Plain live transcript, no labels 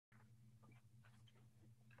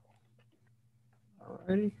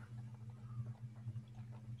Alrighty.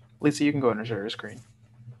 Lisa, you can go ahead and share your screen.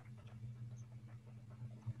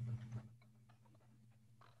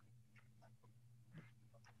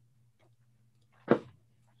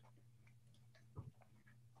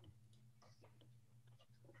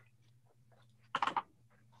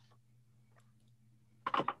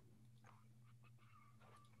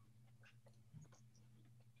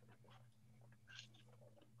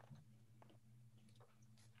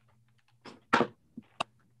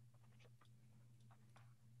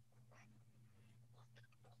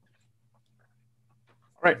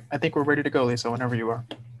 All right, I think we're ready to go, Lisa, whenever you are.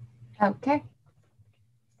 Okay.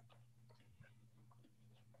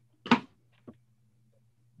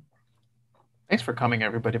 Thanks for coming,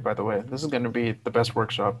 everybody, by the way. This is going to be the best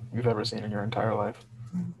workshop you've ever seen in your entire life.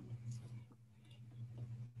 All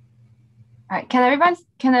right. Can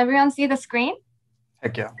everyone see the screen?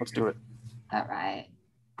 Heck yeah, let's do it. All right.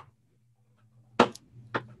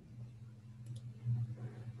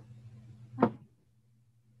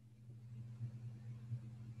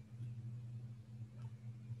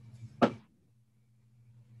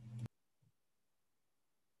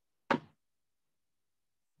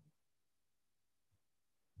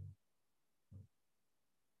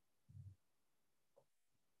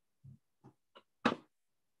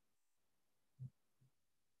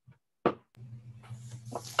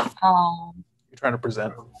 You're trying to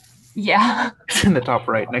present. Yeah. It's in the top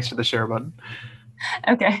right, next to the share button.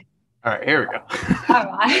 Okay. All right, here we go. All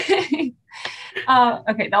right.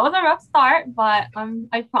 Okay, that was a rough start, but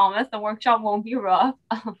I promise the workshop won't be rough.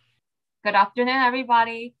 Good afternoon,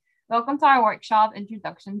 everybody. Welcome to our workshop,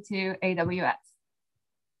 Introduction to AWS.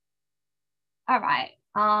 All right.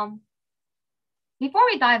 Before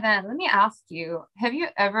we dive in, let me ask you, have you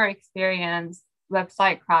ever experienced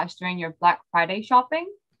website crash during your Black Friday shopping?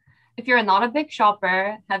 If you're not a big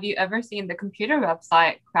shopper, have you ever seen the computer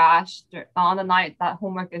website crash on the night that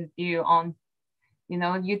homework is due on,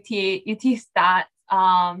 UT stats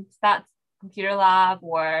computer lab,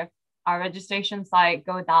 or our registration site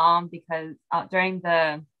go down because on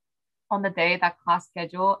the day that class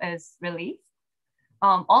schedule is released?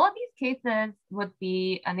 All of these cases would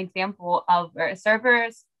be an example of where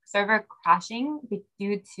server crashing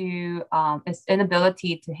due to its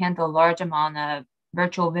inability to handle a large amount of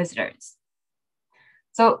virtual visitors.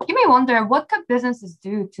 So you may wonder, what could businesses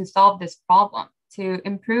do to solve this problem, to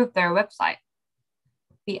improve their website?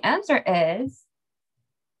 The answer is,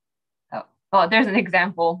 there's an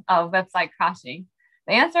example of website crashing.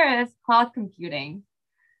 The answer is cloud computing.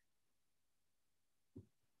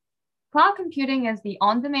 Cloud computing is the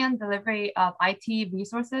on-demand delivery of IT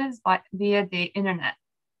resources via the internet.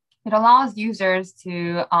 It allows users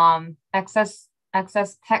to access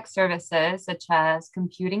tech services such as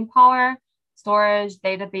computing power, storage,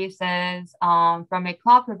 databases from a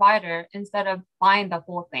cloud provider instead of buying the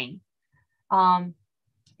whole thing.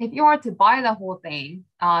 If you were to buy the whole thing,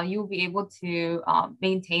 you'll be able to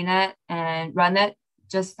maintain it and run it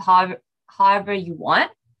just however you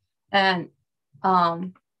want. And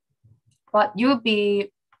but you'll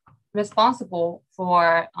be responsible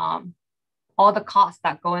for all the costs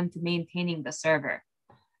that go into maintaining the server.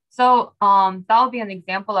 So that would be an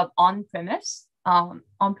example of on-premise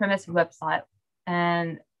website,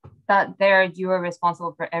 and that there you are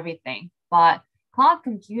responsible for everything. But cloud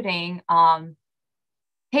computing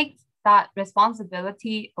takes that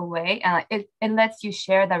responsibility away, and it lets you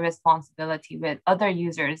share the responsibility with other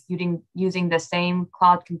users using the same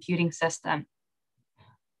cloud computing system.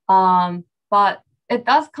 But it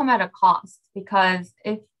does come at a cost, because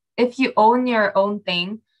if you own your own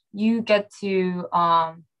thing, you get to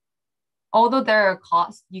although there are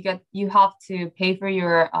costs, you have to pay for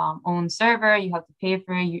your own server, you have to pay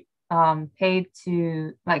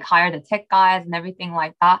to like hire the tech guys and everything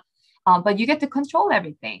like that. But you get to control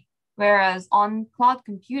everything. Whereas on cloud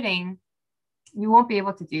computing, you won't be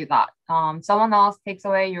able to do that. Someone else takes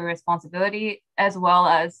away your responsibility, as well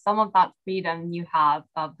as some of that freedom you have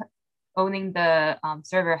of owning the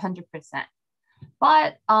server 100%.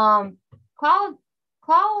 But cloud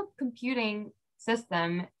computing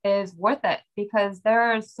system is worth it because there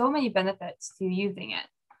are so many benefits to using it.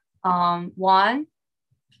 One,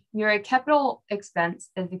 your capital expense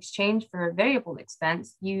is exchanged for variable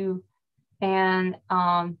expense. There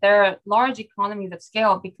are large economies of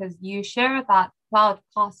scale because you share that cloud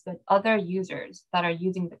cost with other users that are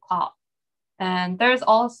using the cloud. And there's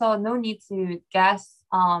also no need to guess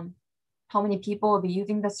how many people will be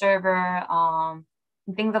using the server, and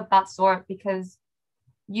things of that sort, because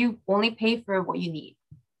you only pay for what you need.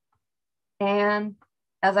 And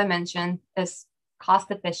as I mentioned, it's cost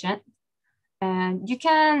efficient. And you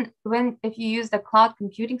can, if you use the cloud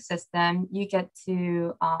computing system, you get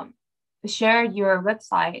to share your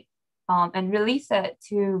website and release it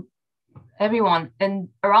to everyone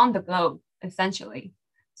around the globe, essentially.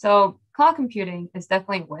 So cloud computing is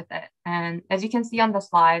definitely worth it. And as you can see on the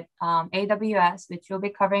slide, AWS, which we'll be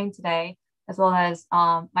covering today, as well as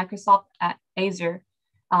Microsoft Azure,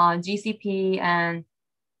 GCP, and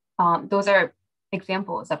those are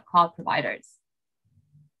examples of cloud providers.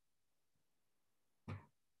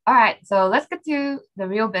 All right, so let's get to the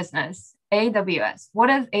real business, AWS. What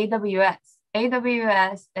is AWS?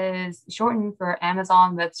 AWS is shortened for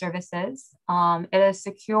Amazon Web Services. It is a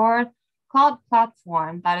secure cloud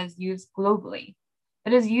platform that is used globally.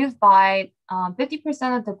 It is used by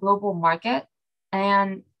 50% of the global market,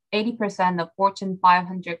 and 80% of Fortune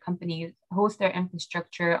 500 companies host their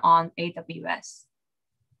infrastructure on AWS.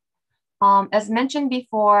 As mentioned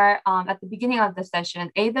before, at the beginning of the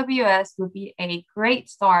session, AWS would be a great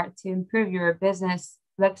start to improve your business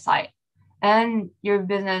website and your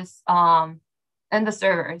business and the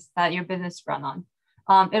servers that your business run on.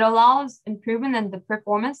 It allows improvement in the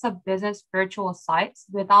performance of business virtual sites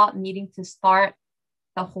without needing to start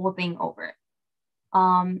the whole thing over.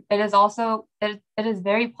 It is also, it is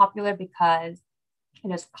very popular because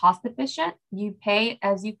it is cost efficient. You pay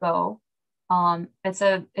as you go.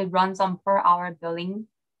 It runs on per hour billing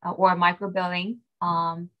or micro billing,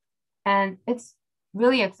 and it's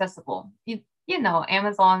really accessible. You know,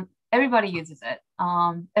 Amazon, everybody uses it.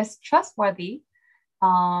 It's trustworthy,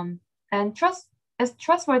 and it's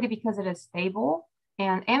trustworthy because it is stable,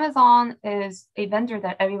 and Amazon is a vendor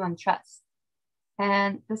that everyone trusts.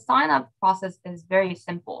 And the sign up process is very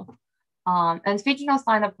simple. And speaking of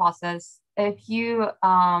sign up process, if you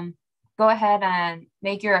go ahead and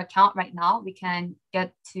make your account right now, we can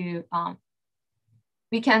get to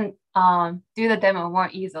do the demo more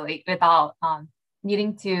easily without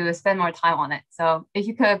needing to spend more time on it. So if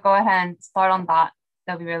you could go ahead and start on that,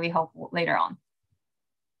 that'll be really helpful later on.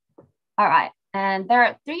 All right, and there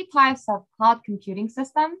are 3 types of cloud computing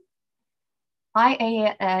system.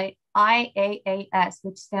 IaaS,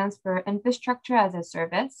 which stands for Infrastructure as a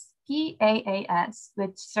Service. PaaS,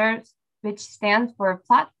 which stands for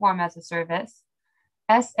Platform as a Service.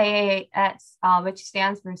 SaaS, which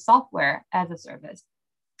stands for Software as a Service.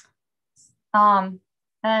 And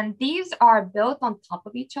these are built on top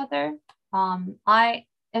of each other.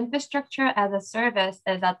 Infrastructure as a Service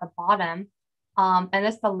is at the bottom, and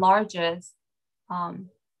it's the largest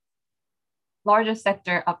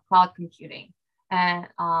sector of cloud computing. And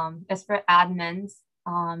it's for admins.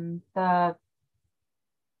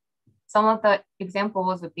 Some of the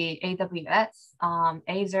examples would be AWS,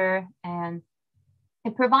 Azure, and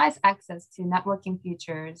it provides access to networking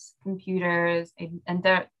features, computers, and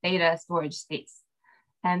their data storage space.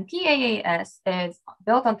 And PaaS is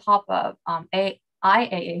built on top of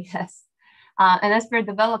IaaS, and it's for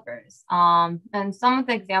developers. And some of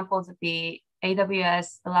the examples would be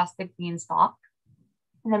AWS Elastic Beanstalk,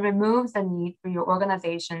 and it removes the need for your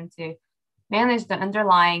organization to manage the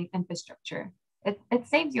underlying infrastructure. It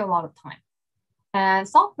saves you a lot of time. And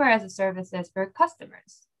software as a service is for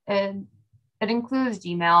customers. It includes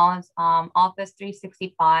Gmail, Office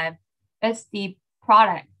 365. It's the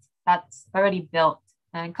product that's already built,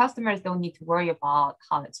 and customers don't need to worry about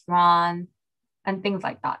how it's run and things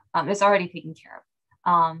like that. It's already taken care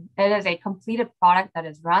of. It is a completed product that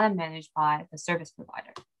is run and managed by the service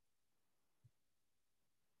provider.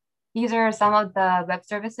 These are some of the web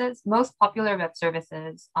services, most popular web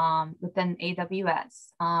services within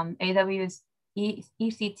AWS. AWS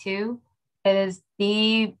EC2 is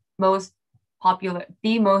the most popular,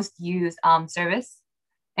 the most used service.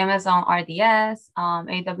 Amazon RDS,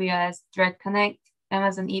 AWS Direct Connect,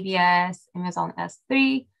 Amazon EBS, Amazon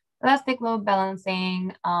S3, Elastic Load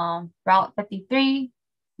Balancing, Route 53,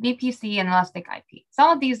 VPC, and Elastic IP.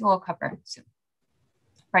 Some of these we'll cover soon,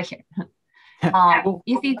 right here.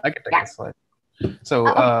 Easy. I can take a slide.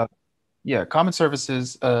 So yeah, common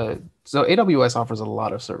services. So AWS offers a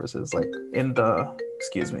lot of services, like in the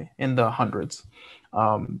hundreds.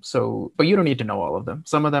 But you don't need to know all of them.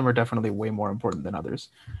 Some of them are definitely way more important than others.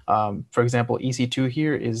 For example, EC2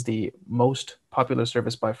 here is the most popular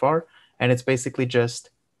service by far, and it's basically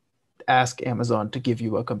just ask Amazon to give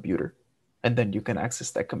you a computer, and then you can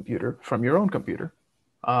access that computer from your own computer.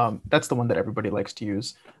 That's the one that everybody likes to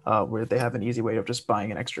use, where they have an easy way of just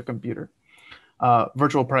buying an extra computer.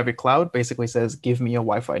 Virtual private cloud basically says, give me a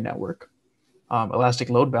Wi-Fi network. Elastic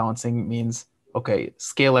load balancing means, okay,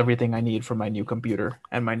 scale everything I need for my new computer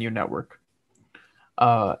and my new network.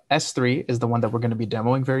 S3 is the one that we're going to be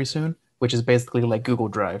demoing very soon, which is basically like Google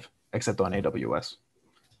Drive, except on AWS.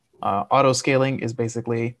 Auto scaling is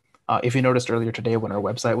basically, if you noticed earlier today when our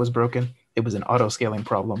website was broken, it was an auto scaling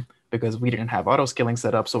problem because we didn't have auto scaling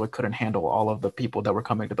set up, so it couldn't handle all of the people that were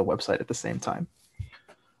coming to the website at the same time.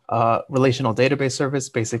 Relational database service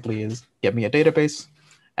basically is get me a database,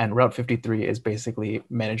 and Route 53 is basically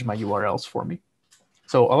manage my URLs for me.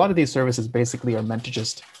 So a lot of these services basically are meant to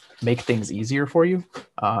just make things easier for you.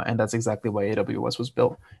 And that's exactly why AWS was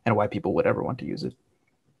built and why people would ever want to use it.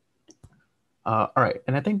 All right.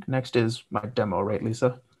 And I think next is my demo, right,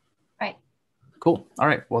 Lisa? Right. Cool. All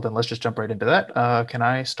right. Well, then let's just jump right into that. Can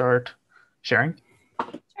I start sharing?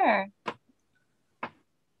 Sure.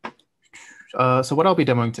 So what I'll be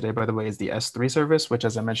demoing today, by the way, is the S3 service, which,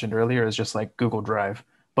 as I mentioned earlier, is just like Google Drive,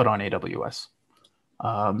 but on AWS.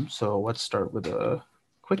 So let's start with a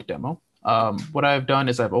quick demo. What I've done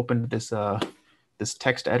is I've opened this this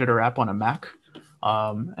text editor app on a Mac,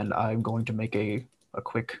 and I'm going to make a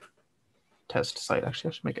quick test site. Actually,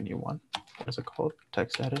 I should make a new one. What is it called?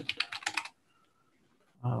 Text edit.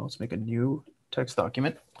 Let's make a new text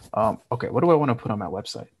document. Okay, what do I want to put on my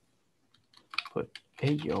website? Put,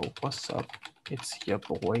 hey, yo, what's up? It's your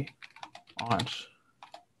boy, Ansh.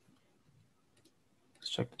 Let's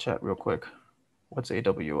check the chat real quick. What's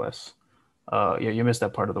AWS? Yeah, you missed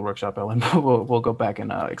that part of the workshop, Ellen, but we'll go back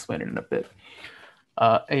and explain it in a bit.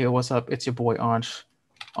 Hey, yo, what's up? It's your boy, Ansh,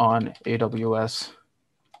 on AWS.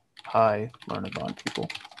 Hi, Learnathon people.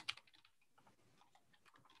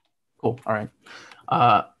 Cool, all right.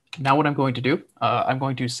 Now what I'm going to do, I'm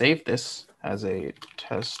going to save this as a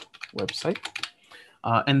test website.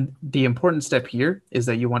 And the important step here is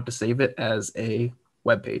that you want to save it as a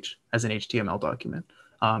web page, as an HTML document.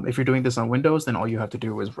 If you're doing this on Windows, then all you have to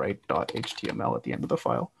do is write .html at the end of the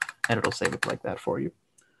file, and it'll save it like that for you.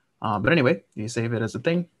 But anyway, you save it as a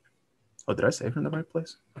thing. Oh, did I save it in the right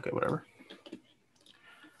place? Okay, whatever.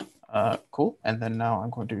 Cool. And then now I'm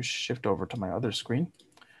going to shift over to my other screen.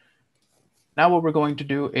 Now what we're going to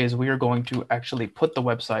do is we are going to actually put the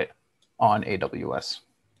website on AWS.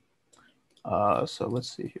 So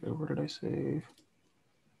let's see here. Where did I save?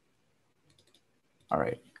 All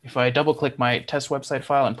right. If I double click my test website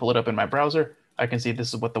file and pull it up in my browser, I can see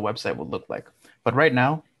this is what the website would look like. But right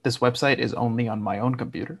now, this website is only on my own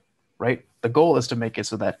computer, right? The goal is to make it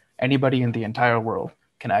so that anybody in the entire world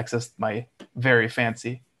can access my very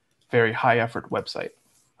fancy, very high effort website.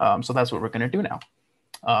 So that's what we're going to do now.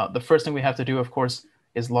 The first thing we have to do, of course,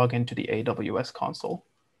 is log into the AWS console.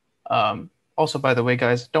 Also, by the way,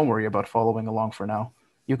 guys, don't worry about following along for now.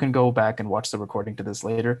 You can go back and watch the recording to this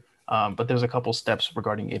later. But there's a couple steps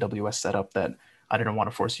regarding AWS setup that I didn't want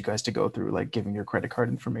to force you guys to go through, like giving your credit card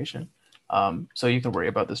information. So you can worry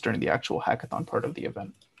about this during the actual hackathon part of the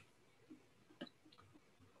event.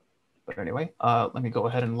 But anyway, let me go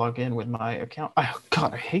ahead and log in with my account. Oh,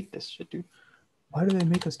 God, I hate this shit, dude. Why do they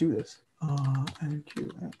make us do this?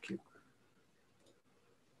 NQ.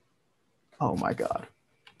 Oh my God.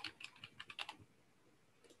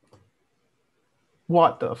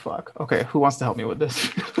 What the fuck? Okay, who wants to help me with this?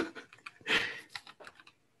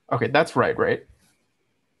 Okay, that's right?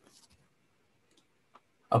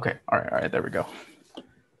 Okay, all right, there we go.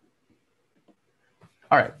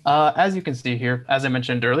 All right, as you can see here, as I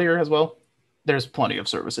mentioned earlier as well, there's plenty of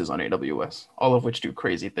services on AWS, all of which do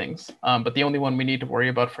crazy things. But the only one we need to worry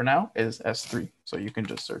about for now is S3. So you can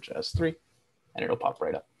just search S3 and it'll pop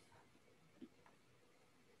right up.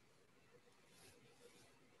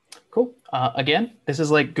 Cool. Again, this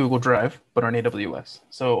is like Google Drive, but on AWS.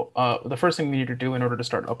 So the first thing we need to do in order to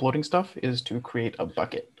start uploading stuff is to create a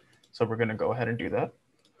bucket. So we're going to go ahead and do that.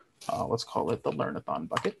 Let's call it the Learnathon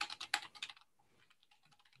bucket.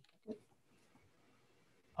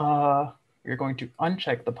 You're going to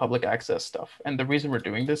uncheck the public access stuff. And the reason we're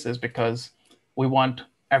doing this is because we want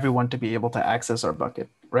everyone to be able to access our bucket,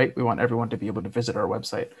 right? We want everyone to be able to visit our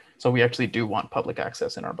website. So we actually do want public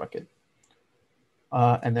access in our bucket.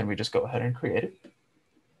 And then we just go ahead and create it.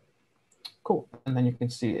 Cool. And then you can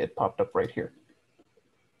see it popped up right here.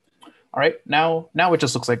 All right, now it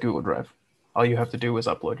just looks like Google Drive. All you have to do is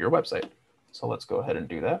upload your website. So let's go ahead and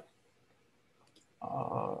do that.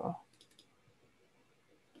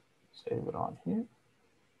 Save it on here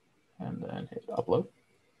and then hit upload.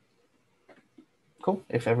 Cool.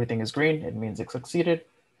 If everything is green, it means it succeeded.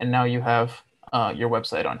 And now you have your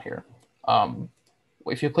website on here.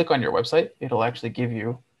 If you click on your website, it'll actually give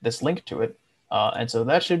you this link to it. And so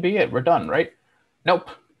that should be it. We're done, right? Nope.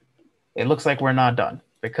 It looks like we're not done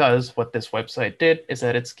because what this website did is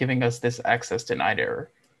that it's giving us this access denied error.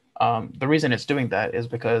 The reason it's doing that is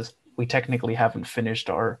because we technically haven't finished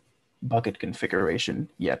our bucket configuration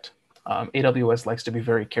yet. AWS likes to be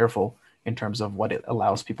very careful in terms of what it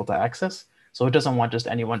allows people to access. So it doesn't want just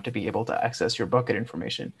anyone to be able to access your bucket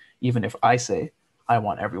information, even if I say I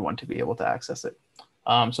want everyone to be able to access it.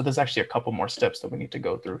 So there's actually a couple more steps that we need to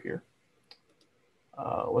go through here.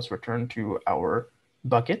 Let's return to our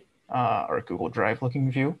bucket, our Google Drive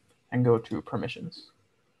looking view, and go to permissions.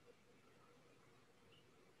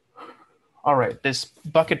 All right, this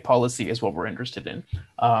bucket policy is what we're interested in.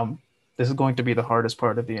 This is going to be the hardest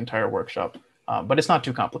part of the entire workshop, but it's not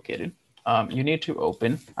too complicated. You need to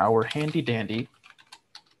open our handy dandy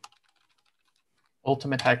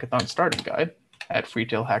Ultimate Hackathon Starting Guide at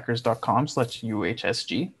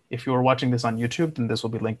freetailhackers.com/UHSG. If you are watching this on YouTube, then this will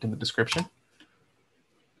be linked in the description.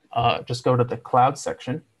 Just go to the cloud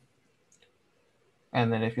section.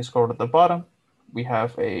 And then if you scroll to the bottom, we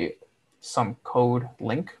have some code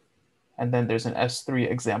link. And then there's an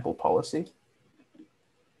S3 example policy.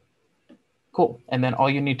 Cool. And then all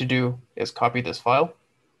you need to do is copy this file,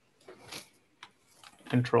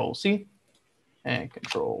 Control-C and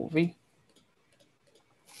Control-V.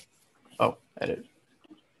 Oh, edit.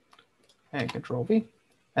 And Control-V.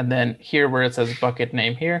 And then here where it says bucket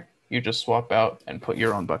name here, you just swap out and put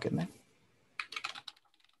your own bucket name.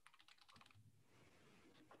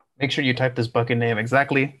 Make sure you type this bucket name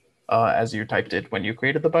exactly as you typed it when you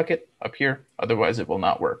created the bucket up here. Otherwise, it will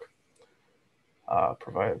not work.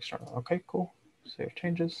 Provide external. Okay, cool. Save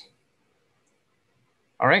changes.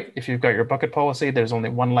 All right, if you've got your bucket policy, there's only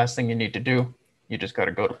one last thing you need to do. You just got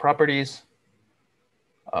to go to properties.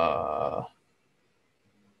 All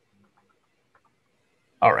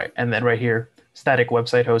right, and then right here, static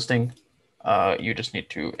website hosting. You just need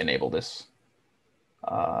to enable this.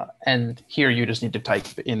 And here you just need to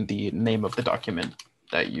type in the name of the document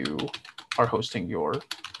that you are hosting your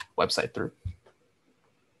website through.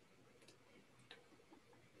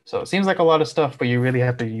 So it seems like a lot of stuff, but you really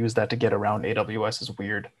have to use that to get around AWS's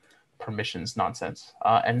weird permissions nonsense.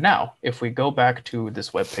 And now if we go back to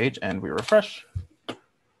this web page and we refresh,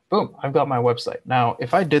 boom, I've got my website. Now,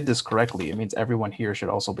 if I did this correctly, it means everyone here should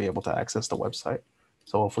also be able to access the website.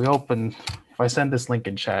 So if I send this link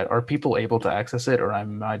in chat, are people able to access it, or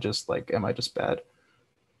am I just bad?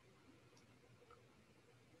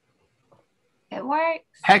 It works.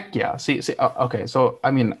 Heck yeah. See, okay. So,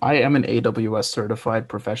 I mean, I am an AWS certified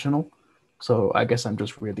professional. So I guess I'm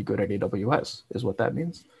just really good at AWS is what that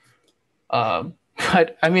means.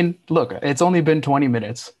 But I mean, look, it's only been 20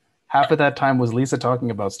 minutes. Half of that time was Lisa talking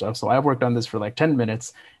about stuff. So I worked on this for like 10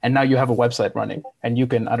 minutes and now you have a website running and you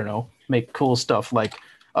can, I don't know, make cool stuff. Like,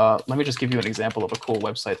 let me just give you an example of a cool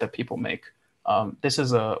website that people make. This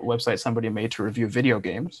is a website somebody made to review video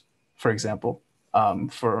games, for example. I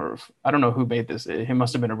don't know who made this. He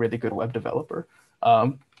must have been a really good web developer.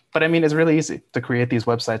 But I mean, it's really easy to create these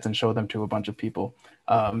websites and show them to a bunch of people.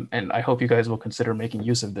 And I hope you guys will consider making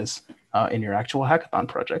use of this in your actual hackathon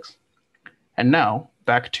projects. And now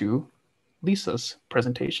back to Lisa's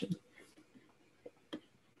presentation.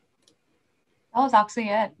 That was actually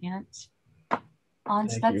it. Yeah.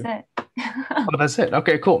 That's it. Oh, that's it.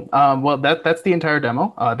 Okay, cool. Well, that's the entire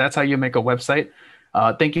demo. That's how you make a website.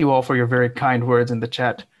 Thank you all for your very kind words in the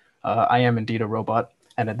chat. I am indeed a robot.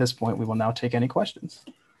 And at this point, we will now take any questions.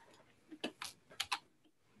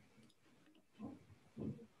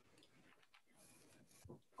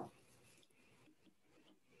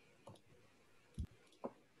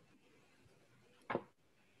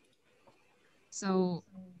 So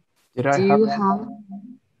Did I have...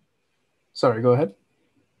 Sorry, go ahead.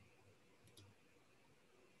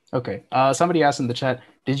 Okay. Somebody asked in the chat,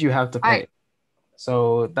 did you have to pay?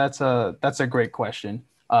 So that's a great question.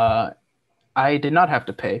 I did not have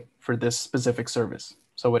to pay for this specific service.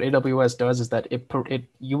 So what AWS does is that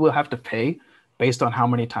you will have to pay based on how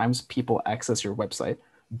many times people access your website,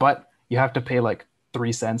 but you have to pay like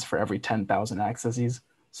 3 cents for every 10,000 accesses.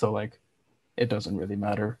 So like, it doesn't really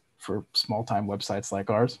matter for small time websites like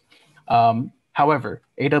ours. However,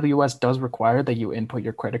 AWS does require that you input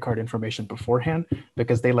your credit card information beforehand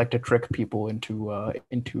because they like to trick people into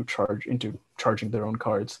charging their own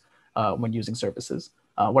cards when using services.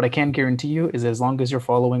 What I can guarantee you is as long as you're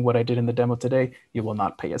following what I did in the demo today, you will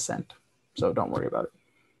not pay a cent. So don't worry about it.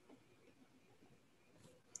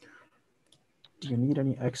 Do you need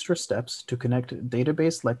any extra steps to connect a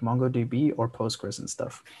database like MongoDB or Postgres and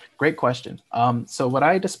stuff? Great question. So what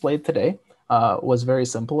I displayed today was very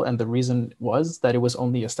simple. And the reason was that it was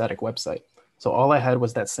only a static website. So all I had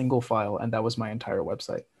was that single file and that was my entire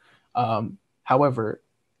website. However,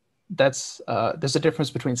 there's a difference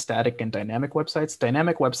between static and dynamic websites.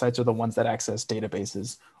 Dynamic websites are the ones that access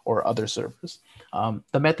databases or other servers.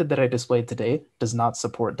 The method that I displayed today does not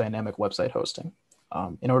support dynamic website hosting.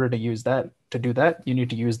 In order to do that, you need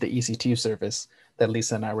to use the EC2 service that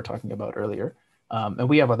Lisa and I were talking about earlier. And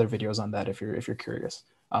we have other videos on that if you're curious.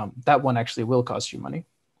 That one actually will cost you money.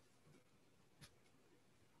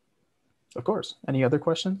 Of course. Any other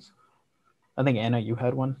questions? I think Anna, you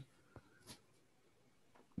had one.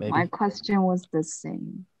 Maybe. My question was the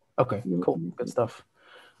same. Okay, cool, good stuff.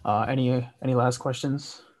 Any last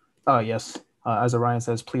questions? Yes. As Orion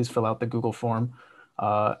says, please fill out the Google form.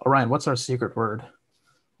 Orion, what's our secret word?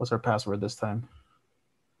 What's our password this time?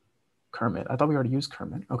 Kermit. I thought we already used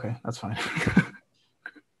Kermit. Okay, that's fine.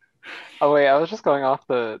 Oh wait, I was just going off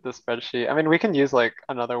the spreadsheet. I mean, we can use like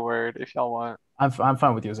another word if y'all want. I'm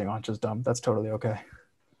fine with using Ancha's dumb. That's totally okay.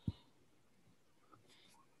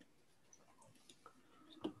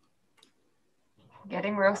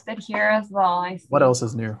 Getting roasted here as well. I see. What else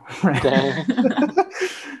is new?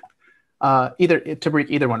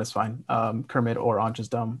 Either one is fine. Kermit or Ancha's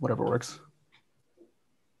dumb, whatever works.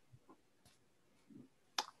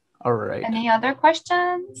 All right. Any other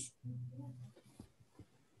questions?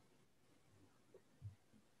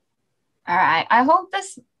 All right. I hope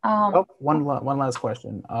this. One last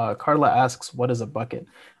question. Carla asks, "What is a bucket?"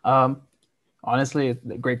 Honestly, a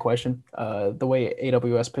great question. The way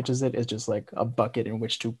AWS pitches it is just like a bucket in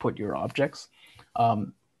which to put your objects.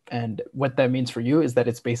 And what that means for you is that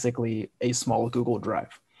it's basically a small Google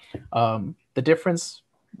Drive. The difference,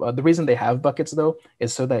 the reason they have buckets though,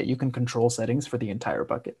 is so that you can control settings for the entire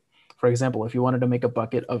bucket. For example, if you wanted to make a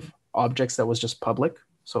bucket of objects that was just public,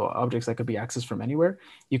 so objects that could be accessed from anywhere,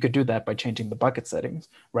 you could do that by changing the bucket settings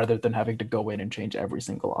rather than having to go in and change every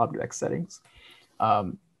single object settings.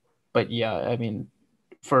 But yeah, I mean,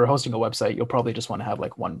 for hosting a website, you'll probably just want to have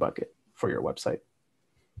like one bucket for your website.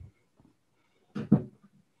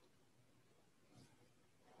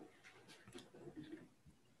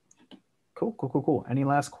 Cool. Any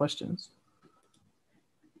last questions?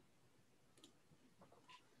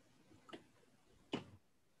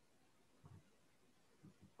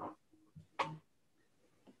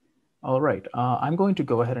 All right, I'm going to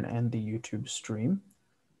go ahead and end the YouTube stream.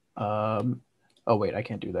 Oh wait, I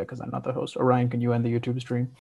can't do that because I'm not the host. Orion, can you end the YouTube stream?